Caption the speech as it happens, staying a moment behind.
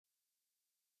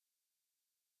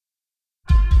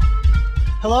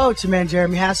Hello, it's your man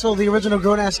Jeremy Hassel, the original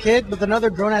grown-ass kid with another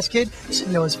grown-ass kid. You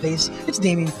should know his face. It's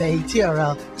Damien Fahey,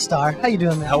 TRL star. How you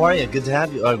doing, man? How are you? Good to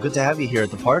have you. Good to have you here at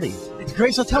the party. It's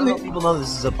great. So tell me, people know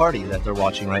this is a party that they're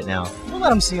watching right now. We'll let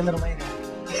them see a little later.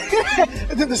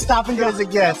 The stop and go. As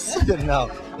it gets. No,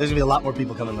 there's gonna be a lot more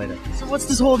people coming later. So what's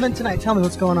this whole event tonight? Tell me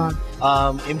what's going on.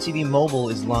 MTV Mobile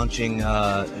is launching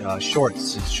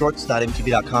shorts. It's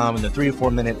shorts.mtv.com, and they're 3 to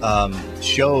 4 minute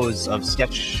shows of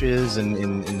sketches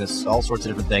and this all sorts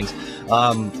of different things.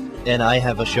 And I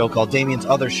have a show called Damien's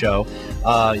Other Show.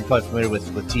 You're probably familiar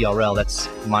with TRL. That's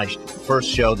my first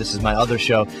show. This is my other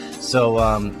show. So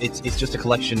it's just a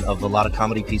collection of a lot of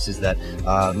comedy pieces that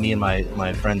me and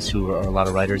my friends, who are a lot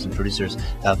of writers and producers,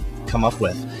 have come up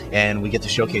with. And we get to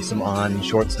showcase them on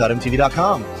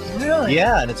shorts.mtv.com. Really?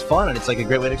 Yeah, and it's fun, and it's like a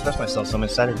great way to express myself, so I'm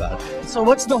excited about it. So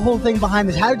what's the whole thing behind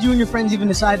this? How did you and your friends even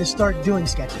decide to start doing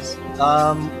sketches?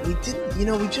 We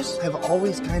didn't, we just have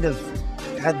always kind of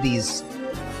had these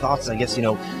thoughts, I guess,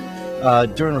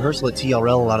 during rehearsal at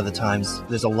TRL, a lot of the times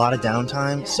there's a lot of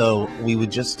downtime, so we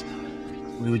would just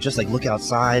like look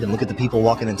outside and look at the people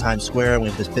walking in Times Square, and we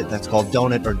have this bit that's called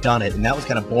Don't It or Done It, and that was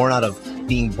kind of born out of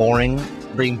being bored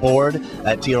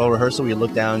at TRL rehearsal, where you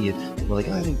look down, you're like,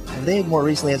 oh, have they more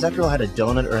recently, has that girl had a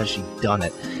donut or has she done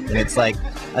it? And it's like,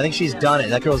 I think she's done it.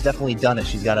 That girl's definitely done it.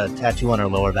 She's got a tattoo on her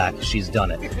lower back. She's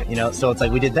done it. So it's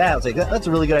like we did that. I was like, that's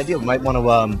a really good idea. We might want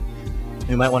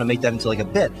to make that into like a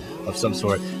bit of some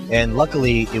sort. And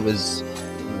luckily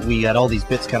we had all these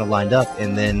bits kind of lined up,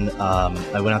 and then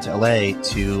I went out to LA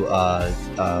to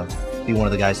be one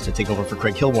of the guys to take over for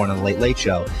Craig Kilborn on the Late Late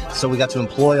Show. So we got to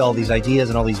employ all these ideas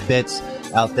and all these bits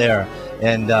out there,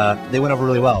 and they went over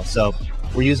really well. So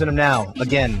we're using them now,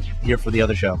 again, here for the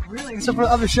other show. Really? So for the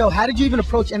other show, how did you even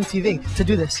approach MTV to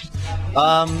do this?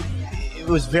 It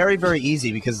was very, very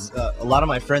easy, because a lot of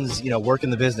my friends, work in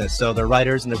the business, so they're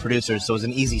writers and they're producers, so it was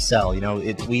an easy sell.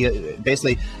 We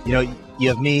basically, you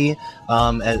have me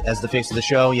as the face of the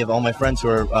show. You have all my friends who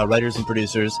are writers and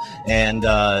producers, and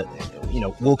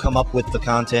we'll come up with the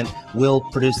content, we'll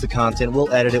produce the content,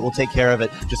 we'll edit it, we'll take care of it.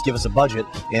 Just give us a budget,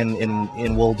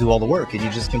 and we'll do all the work, and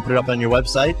you just can put it up on your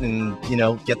website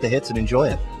and get the hits and enjoy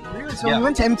it. So you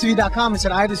went to MTV.com and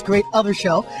said, I have this great other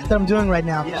show that I'm doing right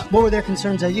now. Yeah. What were their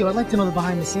concerns at you? I'd like to know the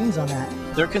behind the scenes on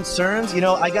that. Their concerns,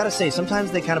 I gotta say,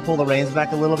 sometimes they kind of pull the reins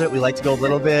back a little bit. We like to go a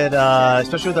little bit,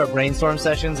 especially with our brainstorm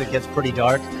sessions, it gets pretty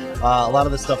dark. A lot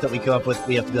of the stuff that we come up with,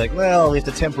 we have to be like, well, we have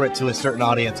to temper it to a certain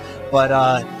audience.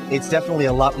 But it's definitely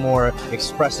a lot more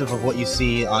expressive of what you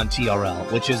see on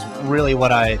TRL, which is really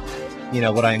what I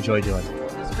enjoy doing.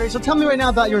 Great. So tell me right now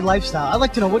about your lifestyle. I'd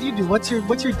like to know, what do you do? What's your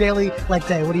daily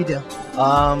day? What do you do?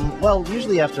 Well,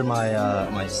 usually after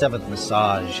my seventh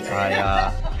massage,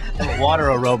 water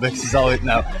aerobics is always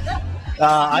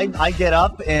I get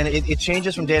up, and it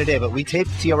changes from day to day, but we tape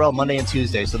TRL Monday and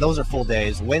Tuesday, so those are full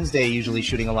days. Wednesday, usually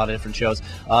shooting a lot of different shows.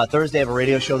 Thursday, I have a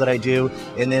radio show that I do,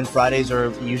 and then Fridays are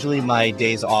usually my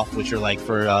days off, which are like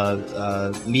for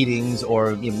meetings,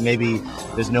 or maybe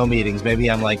there's no meetings. Maybe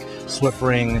I'm like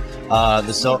Swiffering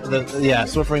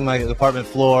Swiffering my apartment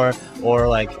floor, or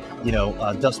like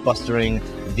dust bustering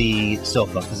the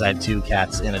sofa, because I have 2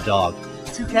 cats and a dog.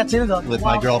 2 cats in a dog. With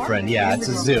my girlfriend, yeah, it's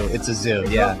a zoo. It's a zoo,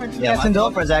 yeah. My and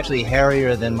girlfriend's actually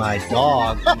hairier than my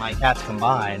dog and my cats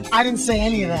combined. I didn't say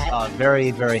any of that.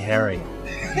 Very, very hairy.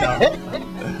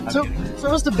 So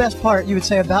what's the best part you would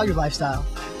say about your lifestyle?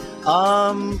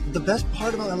 The best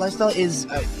part about my lifestyle is,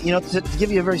 to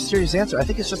give you a very serious answer, I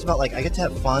think it's just about, like, I get to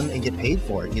have fun and get paid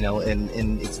for it,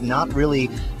 and it's not really,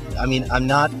 I'm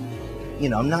not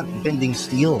bending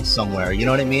steel somewhere, you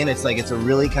know what I mean? It's like, it's a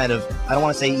really kind of, I don't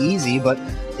want to say easy, but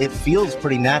it feels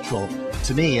pretty natural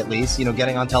to me, at least,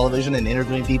 getting on television and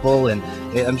interviewing people, and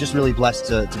I'm just really blessed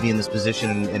to be in this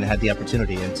position and had the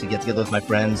opportunity, and to get together with my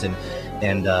friends and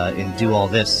do all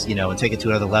this, and take it to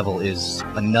another level is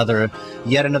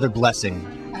yet another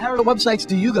blessing. How many websites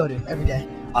do you go to every day?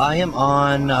 I am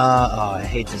on, I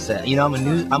hate to say it,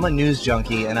 I'm a news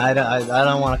junkie, and I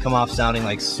don't want to come off sounding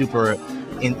like super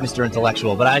Mr.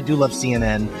 Intellectual, but I do love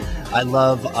CNN. I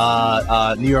love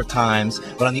New York Times,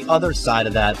 but on the other side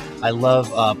of that, I love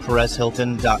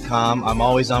PerezHilton.com. I'm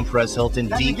always on Perez Hilton.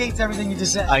 That negates everything you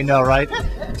just said. I know, right?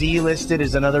 D-Listed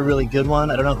is another really good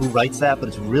one. I don't know who writes that, but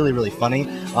it's really, really funny.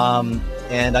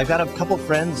 And I've got a couple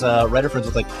friends, writer friends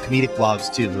with like comedic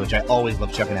blogs too, which I always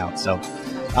love checking out. So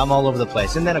I'm all over the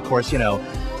place. And then, of course,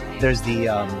 there's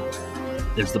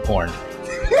the porn.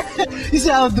 You see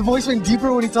how the voice went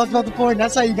deeper when he talked about the porn?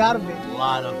 That's how you got him, man. A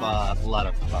lot of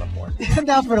porn.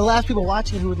 Now, for the last people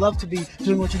watching who would love to be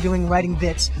doing what you're doing, writing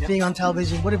bits, being on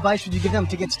television, what advice would you give them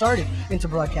to get started into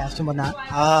broadcast and whatnot?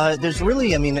 There's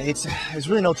really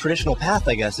no traditional path,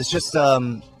 I guess. It's just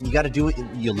you got to do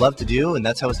what you love to do, and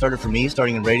that's how it started for me,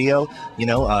 starting in radio,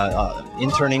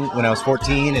 interning when I was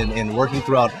 14 and working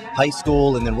throughout high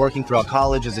school and then working throughout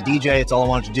college as a DJ. It's all I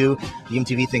wanted to do. The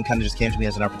MTV thing kind of just came to me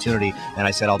as an opportunity, and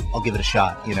I said, I'll give it a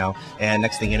shot, and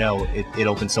next thing you know, it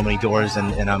opened so many doors,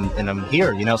 and I'm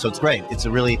here, so it's great. It's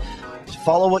a really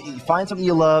find something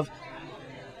you love,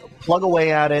 plug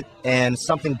away at it, and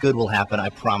something good will happen. I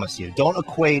promise you. Don't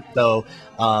equate though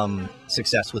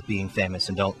success with being famous,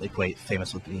 and don't equate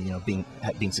famous with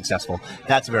being successful.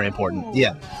 That's very important.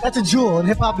 Yeah, that's a jewel in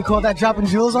hip hop. We call that dropping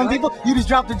jewels on people. You just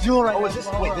dropped a jewel right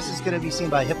now. This is gonna be seen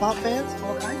by hip hop fans?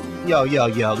 Yo,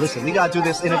 listen, we gotta do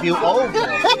this interview over.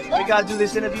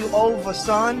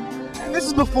 Son. This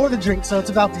is before the drink, so it's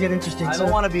about to get interesting. I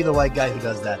don't want to be the white guy who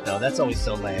does that, though. That's always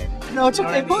so lame. No, it's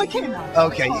okay. Well, it came out.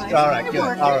 Okay, all right,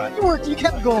 good. All right. You worked. You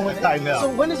kept going with it. I know. So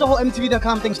when does the whole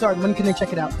MTV.com thing start? When can they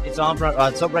check it out? It's on.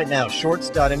 It's up right now.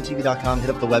 Shorts.mtv.com. Hit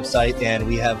up the website, and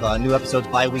we have new episodes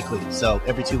bi-weekly. So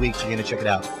every 2 weeks, you're gonna check it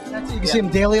out. That's it. You can see them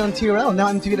daily on TRL, now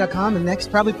MTV.com, and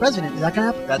next probably President. Is that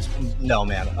gonna happen? No,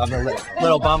 man. I'm gonna let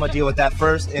Obama deal with that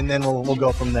first, and then we'll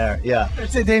go from there. Yeah.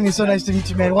 That's it, Damien. So nice to meet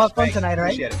you, man. We'll have fun tonight, all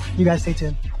right? Appreciate it. You guys stay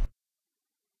tuned.